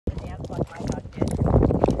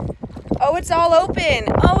Oh, it's all open.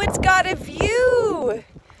 Oh, it's got a view.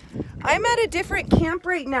 I'm at a different camp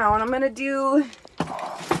right now, and I'm gonna do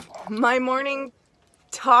my morning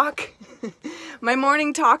talk. My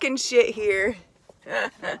morning talking shit here.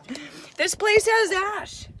 This place has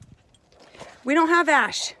ash. We don't have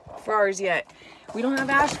ash for ours yet. We don't have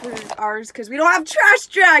ash for ours because we don't have trash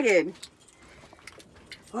dragon.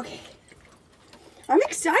 Okay. I'm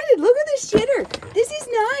excited. Look at this shitter. This is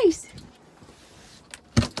nice.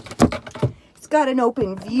 It's got an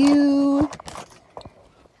open view.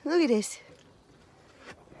 Look at this.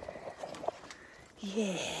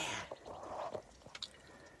 Yeah.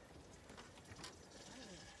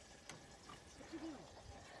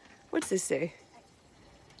 What's this say?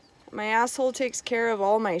 My asshole takes care of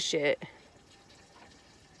all my shit.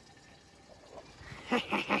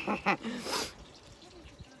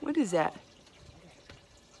 What is that?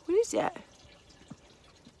 What is that?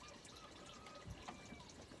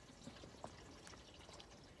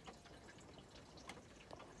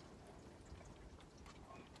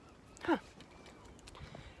 Huh.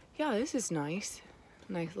 Yeah, this is nice.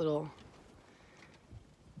 Nice little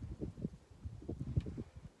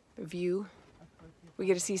view. We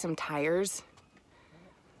get to see some tires.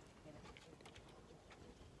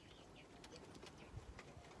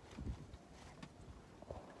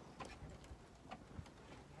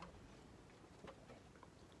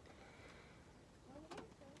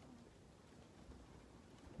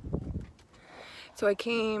 So I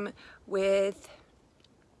came with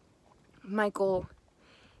Michael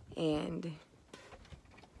and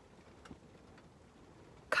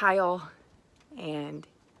Kyle and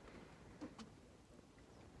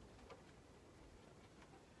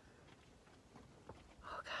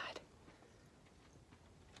oh God.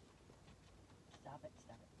 Stop it.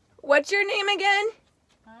 What's your name again?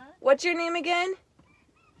 Huh? What's your name again?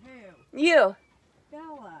 Who? You.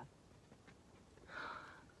 Bella.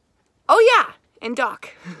 Oh yeah, and Doc.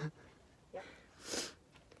 Yep.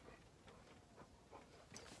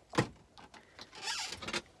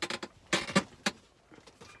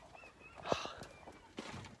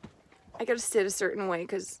 I gotta sit a certain way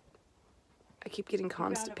because I keep getting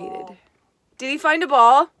found a constipated. ball. Did he find a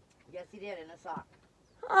ball? Yes, he did, in a sock.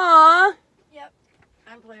 Aww. Yep.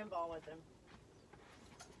 I'm playing ball with him.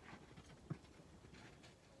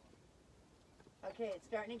 Okay, it's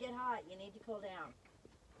starting to get hot. You need to cool down.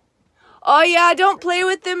 Oh yeah, don't play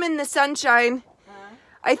with them in the sunshine. Huh?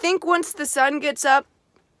 I think once the sun gets up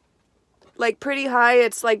like pretty high,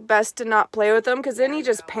 it's like best to not play with them because then he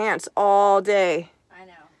just pants all day. I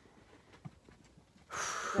know.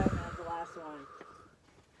 That was the last one.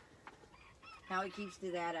 How he keeps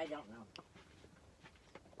to that, I don't know.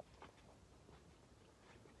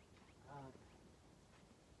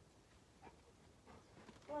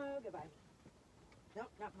 Well, goodbye.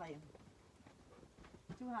 Nope, not playing.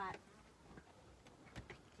 Too hot.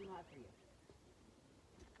 Too hot for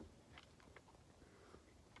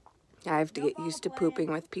you. I have to get used to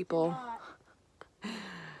pooping with people,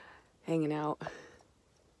 hanging out.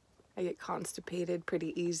 I get constipated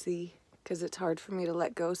pretty easy because it's hard for me to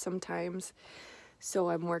let go sometimes. So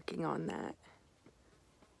I'm working on that.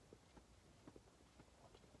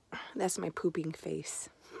 That's my pooping face.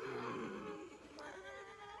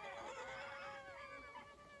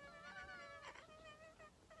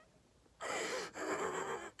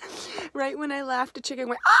 Right when I laughed, a chicken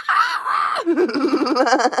went, ah!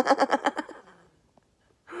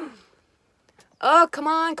 Oh, come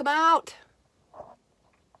on, come out.